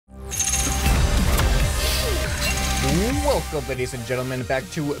Welcome, ladies and gentlemen, back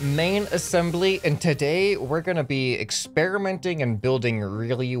to main assembly, and today we're gonna be experimenting and building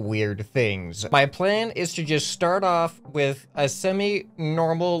really weird things. My plan is to just start off with a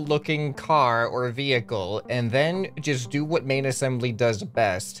semi-normal looking car or vehicle, and then just do what main assembly does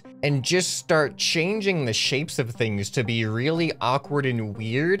best, and just start changing the shapes of things to be really awkward and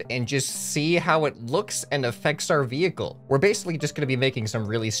weird, and just see how it looks and affects our vehicle. We're basically just gonna be making some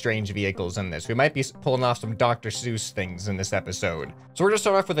really strange vehicles in this. We might be pulling off some Dr. Seuss things in this episode. So we're gonna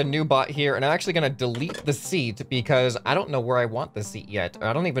start off with a new bot here, and I'm actually gonna delete the seat because I don't know where I want the seat yet.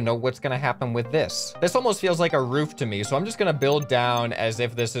 I don't even know what's gonna happen with this. This almost feels like a roof to me, so I'm just gonna build down as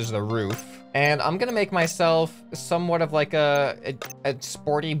if this is the roof. And I'm gonna make myself somewhat of like a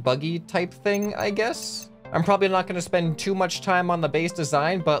sporty buggy type thing, I guess. I'm probably not gonna spend too much time on the base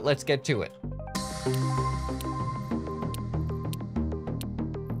design, but let's get to it.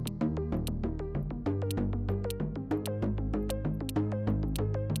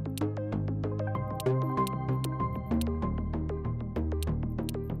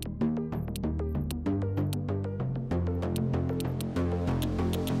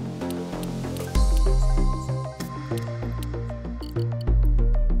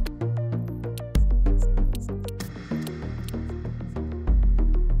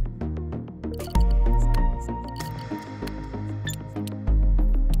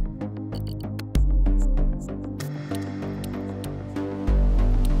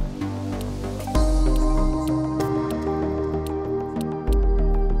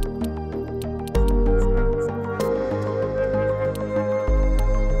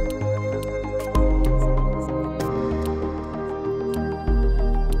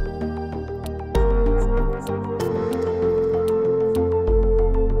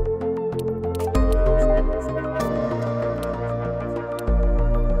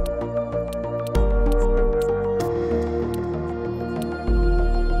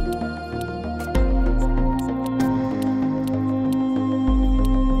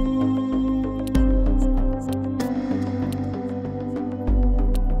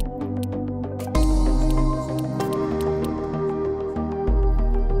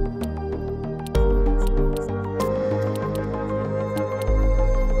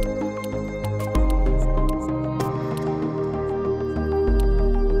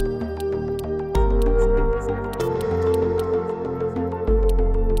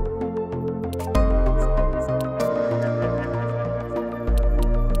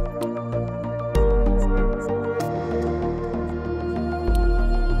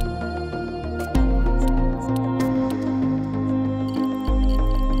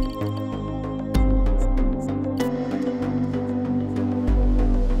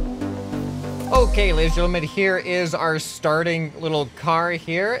 Okay, ladies and gentlemen, here is our starting little car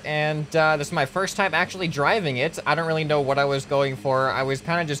here, and this is my first time actually driving it. I don't really know what I was going for. I was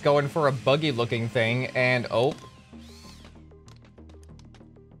kind of just going for a buggy-looking thing, and oh.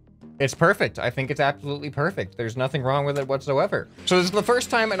 It's perfect. I think it's absolutely perfect. There's nothing wrong with it whatsoever. So this is the first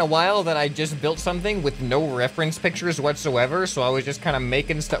time in a while that I just built something with no reference pictures whatsoever, so I was just kind of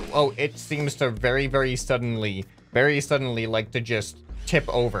making stuff. Oh, it seems to very suddenly like to just tip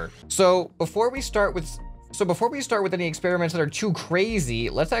over. So before we start with any experiments that are too crazy,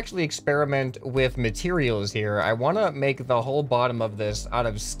 let's actually experiment with materials here. I want to make the whole bottom of this out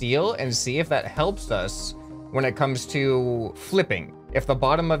of steel and see if that helps us when it comes to flipping. If the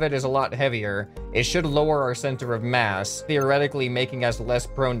bottom of it is a lot heavier, it should lower our center of mass, theoretically making us less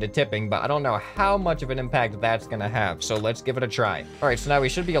prone to tipping, but I don't know how much of an impact that's gonna have, so let's give it a try. All right, so now we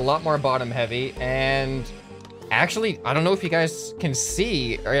should be a lot more bottom heavy, and actually, I don't know if you guys can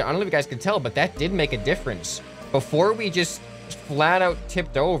see, or I don't know if you guys can tell, but that did make a difference. Before we just flat out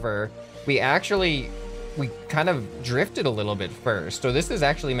tipped over, we kind of drifted a little bit first. So this is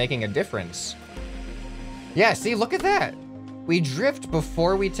actually making a difference. Yeah, see, look at that. We drift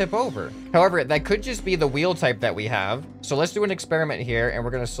before we tip over. However, that could just be the wheel type that we have. So let's do an experiment here, and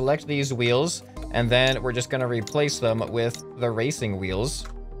we're gonna select these wheels, and then we're just gonna replace them with the racing wheels.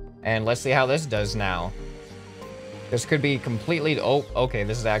 And let's see how this does now. This could be completely, oh, okay,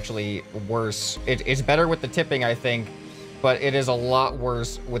 this is actually worse. It's better with the tipping, I think, but it is a lot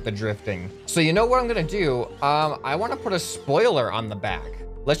worse with the drifting. So you know what I'm gonna do? I wanna put a spoiler on the back.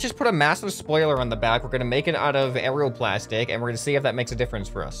 Let's just put a massive spoiler on the back. We're gonna make it out of aeroplastic, and we're gonna see if that makes a difference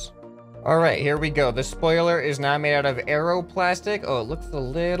for us. All right, here we go. The spoiler is now made out of aeroplastic. Oh, it looks a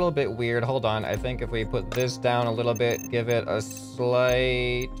little bit weird. Hold on, I think if we put this down a little bit, give it a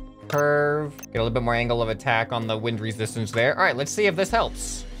slight curve, get a little bit more angle of attack on the wind resistance there. All right, let's see if this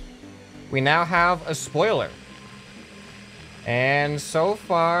helps. We now have a spoiler. And so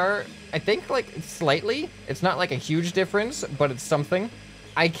far, I think like slightly, it's not like a huge difference, but it's something.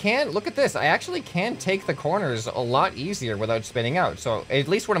 I can, look at this. I actually can take the corners a lot easier without spinning out. So at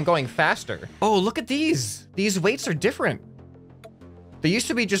least when I'm going faster. Oh, look at these. These weights are different. They used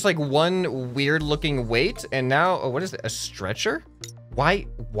to be just like one weird looking weight. And now, oh, what is it? A stretcher? Why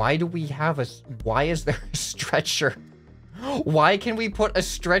do we have why is there a stretcher? Why can we put a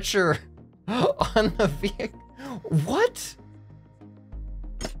stretcher on the vehicle? What?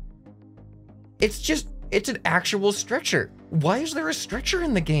 It's an actual stretcher. Why is there a stretcher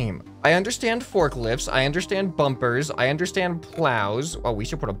in the game? I understand forklifts, I understand bumpers, I understand plows. Oh, we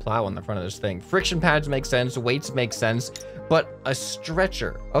should put a plow on the front of this thing. Friction pads make sense, weights make sense, but a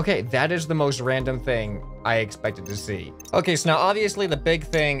stretcher. Okay, that is the most random thing I expected to see. Okay, so now obviously the big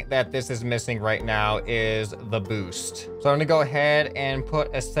thing that this is missing right now is the boost. So I'm gonna go ahead and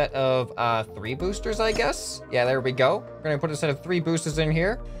put a set of 3 boosters, I guess. Yeah, there we go. We're gonna put a set of 3 boosters in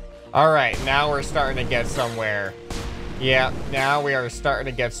here. All right, now we're starting to get somewhere. Yeah, now we are starting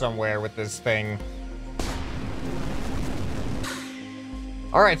to get somewhere with this thing.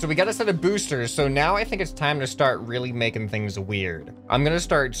 All right, so we got a set of boosters. So now I think it's time to start really making things weird. I'm gonna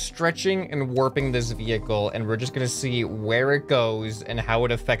start stretching and warping this vehicle, and we're just gonna see where it goes and how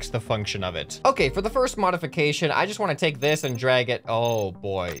it affects the function of it. Okay, for the first modification, I just wanna take this and drag it. Oh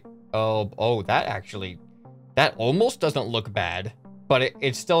boy. Oh, that almost doesn't look bad. But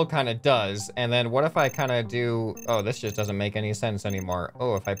it still kind of does. And then what if I kind of do, oh, this just doesn't make any sense anymore.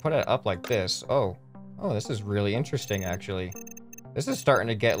 Oh, if I put it up like this, oh, this is really interesting, actually. This is starting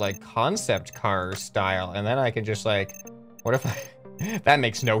to get like concept car style. And then I can just like, what if I, that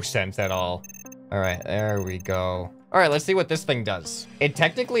makes no sense at all. All right, there we go. All right, let's see what this thing does. It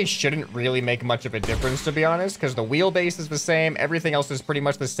technically shouldn't really make much of a difference, to be honest, because the wheelbase is the same. Everything else is pretty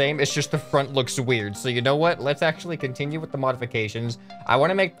much the same. It's just the front looks weird. So you know what? Let's actually continue with the modifications. I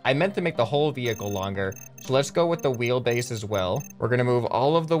meant to make the whole vehicle longer. So let's go with the wheelbase as well. We're gonna move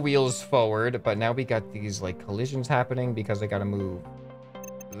all of the wheels forward, but now we got these like collisions happening because I gotta move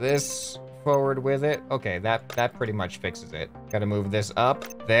this forward with it. Okay, that pretty much fixes it. Gotta move this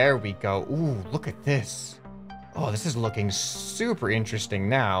up. There we go. Ooh, look at this. Oh, this is looking super interesting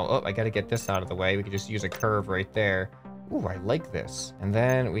now. Oh, I gotta get this out of the way. We can just use a curve right there. Ooh, I like this. And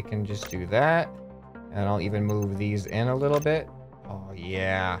then we can just do that. And I'll even move these in a little bit. Oh,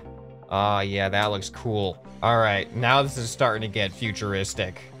 yeah. Oh, yeah, that looks cool. All right, now this is starting to get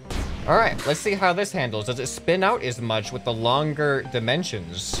futuristic. All right, let's see how this handles. Does it spin out as much with the longer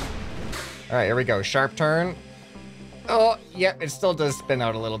dimensions? All right, here we go. Sharp turn. Oh, yeah, it still does spin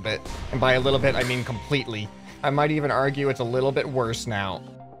out a little bit. And by a little bit, I mean completely. I might even argue it's a little bit worse now.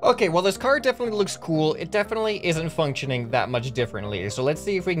 Okay, well, this car definitely looks cool. It definitely isn't functioning that much differently. So let's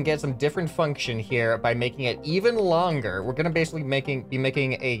see if we can get some different function here by making it even longer. We're gonna basically be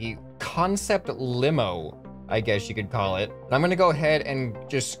making a concept limo, I guess you could call it. And I'm gonna go ahead and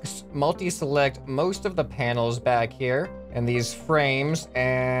just multi-select most of the panels back here and these frames,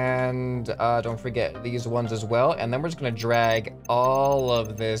 and don't forget these ones as well. And then we're just gonna drag all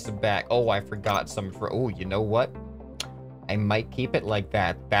of this back. Oh, I forgot some for, oh, you know what? I might keep it like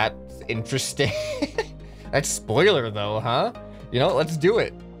that. That's interesting. That's spoiler though, huh? You know, let's do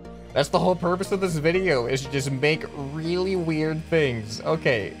it. That's the whole purpose of this video, is to just make really weird things.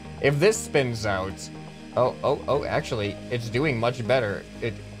 Okay, if this spins out, oh, actually, it's doing much better.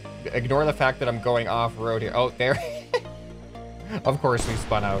 Ignore the fact that I'm going off-road here. Oh, there. Of course we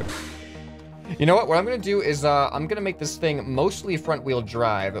spun out. You know what? What I'm going to do is I'm going to make this thing mostly front-wheel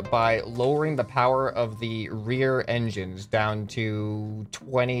drive by lowering the power of the rear engines down to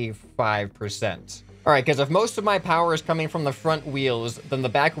 25%. All right, because if most of my power is coming from the front wheels, then the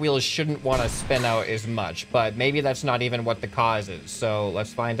back wheels shouldn't want to spin out as much. But maybe that's not even what the cause is. So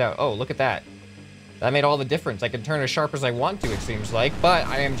let's find out. Oh, look at that. That made all the difference. I can turn as sharp as I want to, it seems like, but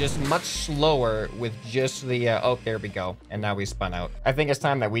I am just much slower with just the, oh, there we go. And now we spun out. I think it's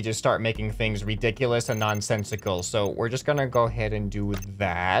time that we just start making things ridiculous and nonsensical. So we're just gonna go ahead and do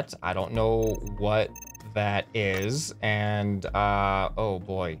that. I don't know what that is. And, oh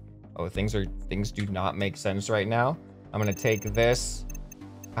boy. Oh, things do not make sense right now. I'm gonna take this.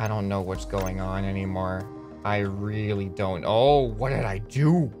 I don't know what's going on anymore. I really don't. Oh, what did I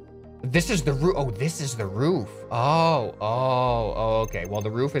do? This is the roof. Oh, this is the roof. Oh, okay. Well,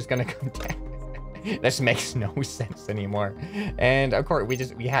 the roof is gonna come down. This makes no sense anymore. And of course,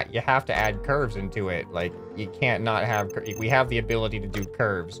 you have to add curves into it. Like, you can't not have, we have the ability to do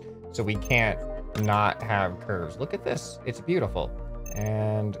curves, so we can't not have curves. Look at this. It's beautiful.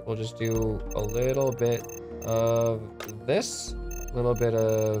 And we'll just do a little bit of this, a little bit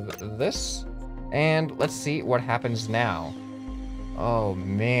of this, and let's see what happens now. Oh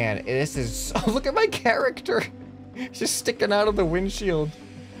man, this is, oh, look at my character. Just sticking out of the windshield.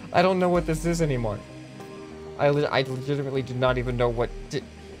 I don't know what this is anymore. I legitimately did not even know what to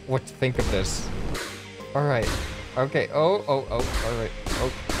think of this. All right. Okay. Oh. All right.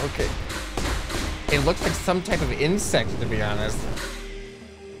 Oh, okay. It looks like some type of insect, to be honest.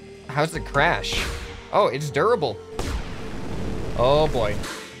 How's it crash? Oh, it's durable. Oh boy.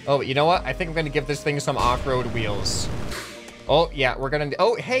 Oh, you know what? I think I'm gonna give this thing some off-road wheels. Oh yeah, we're gonna.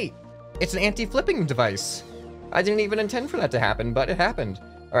 Oh hey, it's an anti-flipping device. I didn't even intend for that to happen, but it happened.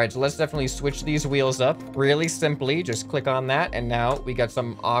 All right, so let's definitely switch these wheels up really simply. Just click on that, and now we got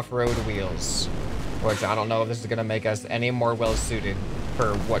some off-road wheels, which I don't know if this is gonna make us any more well-suited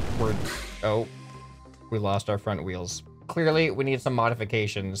for what we're... Oh, we lost our front wheels. Clearly, we need some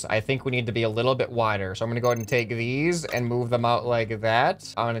modifications. I think we need to be a little bit wider. So I'm gonna go ahead and take these and move them out like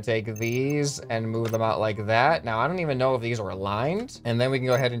that. I'm gonna take these and move them out like that. Now, I don't even know if these are aligned. And then we can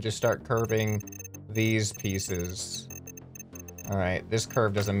go ahead and just start curving these pieces. All right, this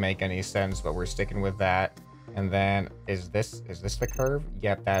curve doesn't make any sense, but we're sticking with that. And then, is this the curve?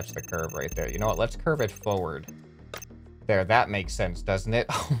 Yep, that's the curve right there. You know what, let's curve it forward. There, that makes sense, doesn't it?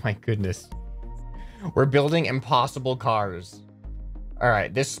 Oh my goodness. We're building impossible cars. All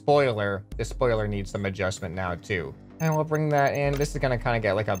right, this spoiler needs some adjustment now too. And we'll bring that in. This is gonna kind of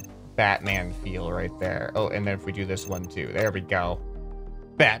get like a Batman feel right there. Oh, and then if we do this one too, there we go.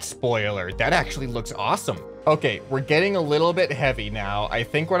 Bat spoiler, that actually looks awesome. Okay, we're getting a little bit heavy now. I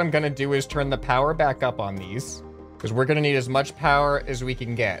think what I'm gonna do is turn the power back up on these, because we're gonna need as much power as we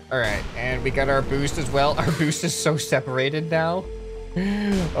can get. All right, and we got our boost as well. Our boost is so separated now.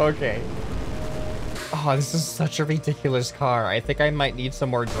 Okay. Oh, this is such a ridiculous car. I think I might need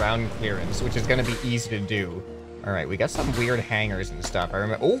some more ground clearance, which is gonna be easy to do. All right, we got some weird hangers and stuff. I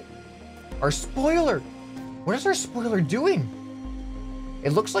remember, oh, our spoiler. What is our spoiler doing?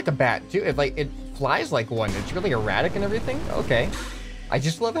 It looks like a bat too. It flies like one. It's really erratic and everything. Okay. I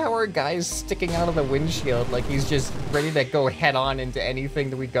just love how our guy's sticking out of the windshield like he's just ready to go head on into anything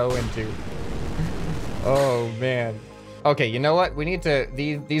that we go into. Oh man. Okay, you know what? We need to,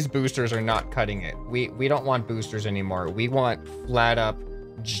 these boosters are not cutting it. We don't want boosters anymore. We want flat up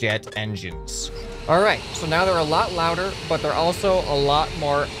jet engines. All right, so now they're a lot louder, but they're also a lot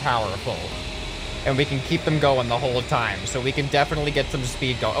more powerful. And we can keep them going the whole time. So we can definitely get some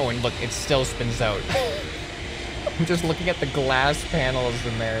speed going. Oh, and look, it still spins out. I'm just looking at the glass panels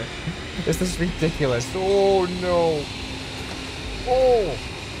in there. This is ridiculous. Oh no. Oh.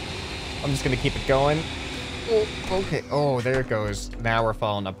 I'm just gonna keep it going. Oh, okay. Oh, there it goes. Now we're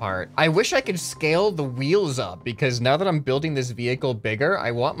falling apart. I wish I could scale the wheels up, because now that I'm building this vehicle bigger,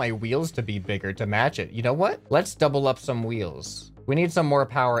 I want my wheels to be bigger to match it. You know what? Let's double up some wheels. We need some more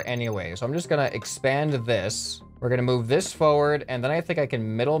power anyway, so I'm just gonna expand this. We're gonna move this forward, and then I think I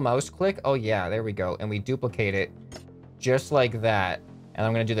can middle mouse click. Oh yeah, there we go. And we duplicate it just like that. And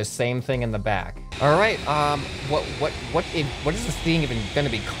I'm gonna do the same thing in the back. All right, what is this thing even gonna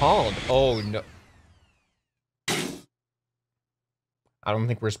be called? Oh no. I don't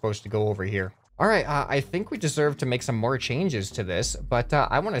think we're supposed to go over here. All right, I think we deserve to make some more changes to this, but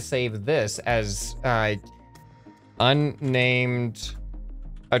I want to save this as unnamed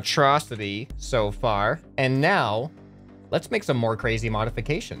atrocity so far. And now, let's make some more crazy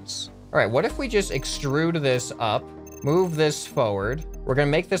modifications. All right, what if we just extrude this up, move this forward? We're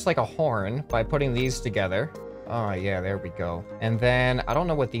gonna make this like a horn by putting these together. Oh yeah, there we go. And then, I don't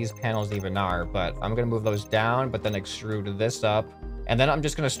know what these panels even are, but I'm gonna move those down, but then extrude this up. And then I'm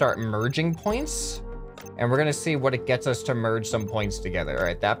just gonna start merging points, and we're gonna see what it gets us to merge some points together. All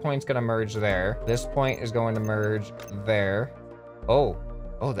right, that point's gonna merge there. This point is going to merge there. Oh,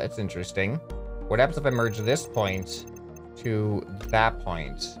 that's interesting. What happens if I merge this point to that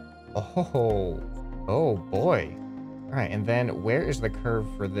point? Oh boy. All right, and then where is the curve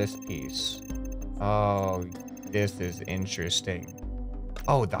for this piece? Oh, this is interesting.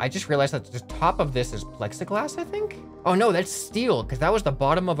 Oh, I just realized that the top of this is plexiglass, I think? Oh no, that's steel, because that was the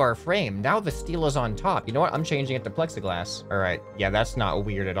bottom of our frame. Now the steel is on top. You know what? I'm changing it to plexiglass. All right, yeah, that's not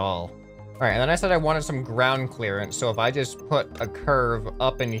weird at all. All right, and then I said I wanted some ground clearance, so if I just put a curve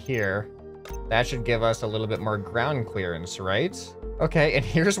up in here, that should give us a little bit more ground clearance, right? Okay, and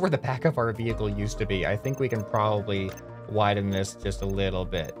here's where the back of our vehicle used to be. I think we can probably widen this just a little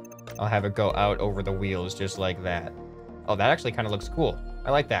bit. I'll have it go out over the wheels just like that. Oh, that actually kind of looks cool. I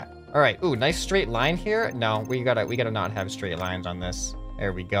like that. All right. Ooh, nice straight line here. No, we gotta not have straight lines on this.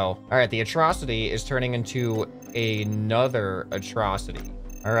 There we go. All right, the atrocity is turning into another atrocity.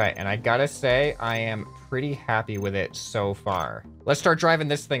 All right, and I gotta say, I am pretty happy with it so far. Let's start driving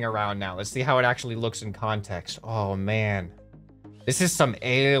this thing around now. Let's see how it actually looks in context. Oh man, This is some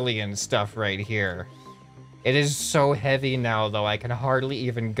alien stuff right here. It is so heavy now, though. I can hardly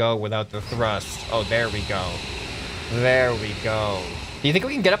even go without the thrust. Oh, there we go. There we go. Do you think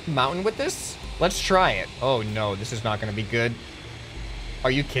we can get up the mountain with this? Let's try it. Oh, no, this is not going to be good.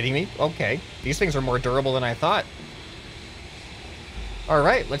 Are you kidding me? Okay. These things are more durable than I thought. All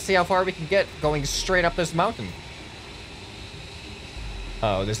right, let's see how far we can get going straight up this mountain.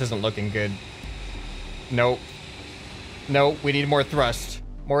 Oh, this isn't looking good. Nope. No, we need more thrust.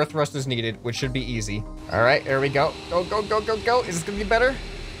 More thrust is needed, which should be easy. All right, there we go. Go, go, go, go, go. Is this gonna be better?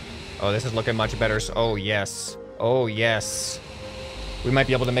 Oh, this is looking much better. Oh, yes. Oh, yes. We might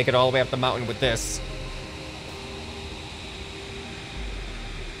be able to make it all the way up the mountain with this.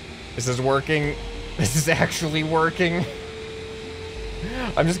 This is working. This is actually working.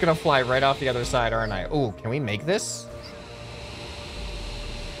 I'm just gonna fly right off the other side, aren't I? Oh, can we make this?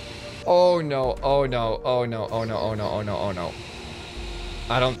 Oh no, oh no, oh no, oh no, oh no, oh no, oh no.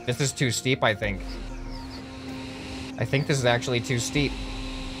 I don't, this is too steep, I think. I think this is actually too steep.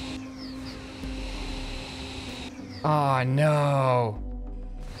 Oh no.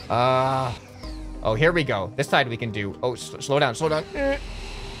 Oh, here we go. This side we can do. Oh, slow down, slow down.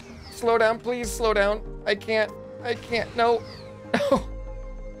 Slow down, please, slow down. I can't, no.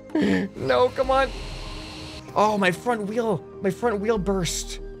 No, come on. Oh, my front wheel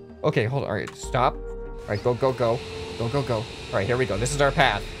burst. Okay, hold on. All right, stop. All right, go, go, go. Go, go, go. All right, here we go. This is our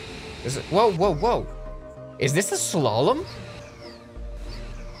path. This is, whoa, whoa, whoa. Is this a slalom?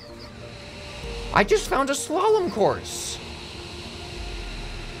 I just found a slalom course.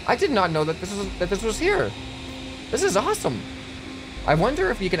 I did not know that this was here. This is awesome. I wonder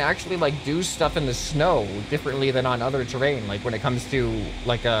if you can actually like do stuff in the snow differently than on other terrain, like when it comes to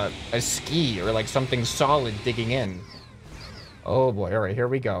like a ski or like something solid digging in. Oh boy, all right, here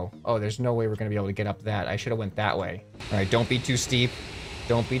we go. Oh, there's no way we're gonna be able to get up that. I should have went that way. All right, don't be too steep.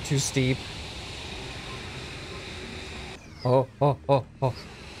 Don't be too steep. Oh, oh, oh, oh.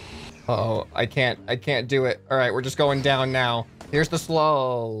 Uh-oh, I can't do it. All right, we're just going down now. Here's the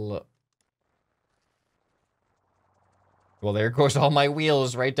slow. Well, there goes all my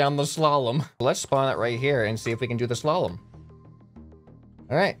wheels right down the slalom. Let's spawn it right here and see if we can do the slalom.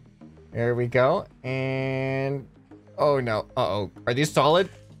 All right, there we go. And oh no, uh-oh. Are these solid?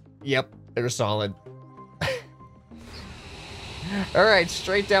 Yep, they're solid. All right,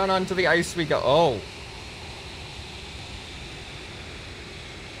 straight down onto the ice we go. Oh.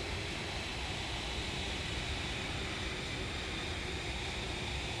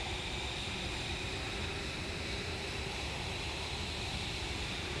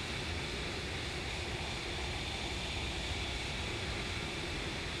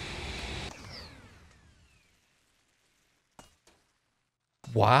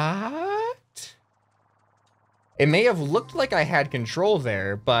 What? It may have looked like I had control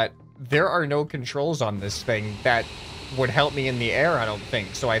there, but there are no controls on this thing that would help me in the air, I don't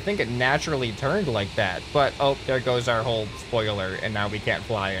think. So I think it naturally turned like that. But, oh, there goes our whole spoiler, and now we can't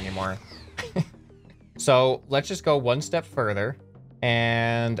fly anymore. So let's just go one step further,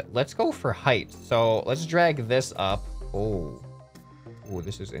 and let's go for height. So let's drag this up. Oh,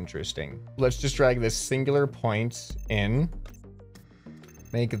 this is interesting. Let's just drag this singular point in.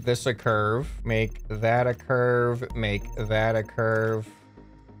 Make this a curve, make that a curve, make that a curve.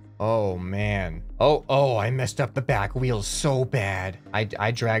 Oh, man. Oh, I messed up the back wheels so bad.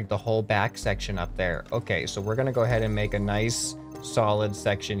 I dragged the whole back section up there. Okay, so we're gonna go ahead and make a nice solid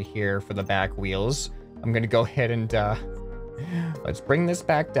section here for the back wheels. I'm gonna go ahead and, let's bring this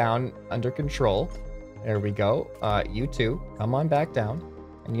back down under control. There we go. You two, come on back down.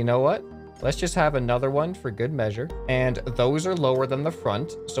 And you know what? Let's just have another one for good measure. And those are lower than the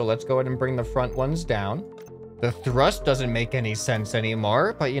front. So let's go ahead and bring the front ones down. The thrust doesn't make any sense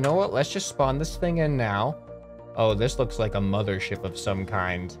anymore. But you know what? Let's just spawn this thing in now. Oh, this looks like a mothership of some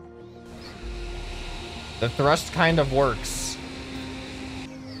kind. The thrust kind of works.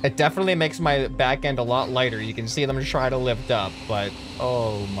 It definitely makes my back end a lot lighter. You can see them try to lift up. But,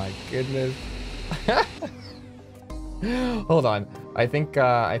 oh my goodness. Hold on. I think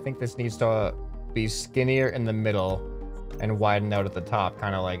this needs to be skinnier in the middle and widen out at the top,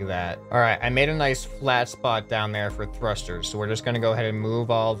 kind of like that. All right, I made a nice flat spot down there for thrusters. So we're just gonna go ahead and move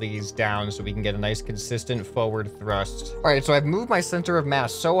all these down so we can get a nice consistent forward thrust. All right, so I've moved my center of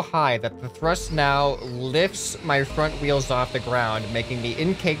mass so high that the thrust now lifts my front wheels off the ground, making me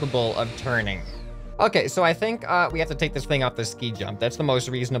incapable of turning. Okay, so I think we have to take this thing off the ski jump. That's the most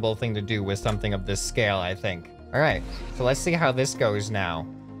reasonable thing to do with something of this scale, I think. All right, so let's see how this goes now.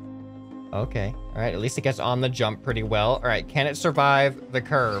 Okay, all right, at least it gets on the jump pretty well. All right, can it survive the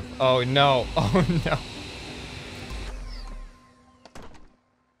curve? Oh no, oh no.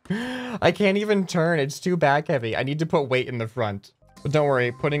 I can't even turn. It's too back heavy. I need to put weight in the front. But don't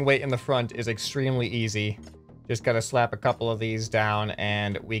worry, putting weight in the front is extremely easy. Just gotta slap a couple of these down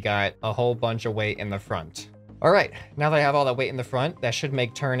and we got a whole bunch of weight in the front. All right, now that I have all that weight in the front, that should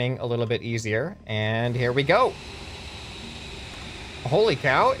make turning a little bit easier. And here we go. Holy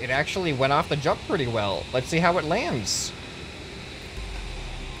cow, it actually went off the jump pretty well. Let's see how it lands.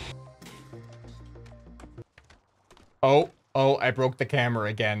 Oh, I broke the camera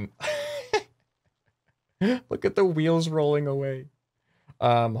again. Look at the wheels rolling away.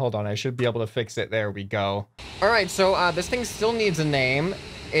 Hold on, I should be able to fix it. There we go. All right, so this thing still needs a name.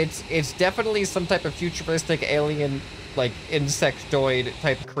 It's definitely some type of futuristic alien, like insectoid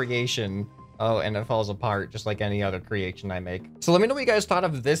type creation. Oh, and it falls apart just like any other creation I make. So let me know what you guys thought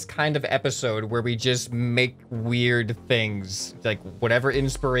of this kind of episode where we just make weird things. Like whatever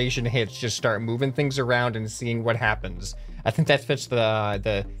inspiration hits, just start moving things around and seeing what happens. I think that fits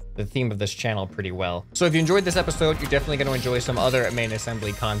the theme of this channel pretty well. So if you enjoyed this episode, you're definitely going to enjoy some other main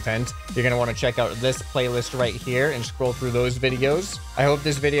assembly content. You're going to want to check out this playlist right here and scroll through those videos. I hope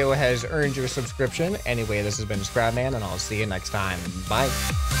this video has earned your subscription. Anyway, this has been ScrapMan, and I'll see you next time. Bye.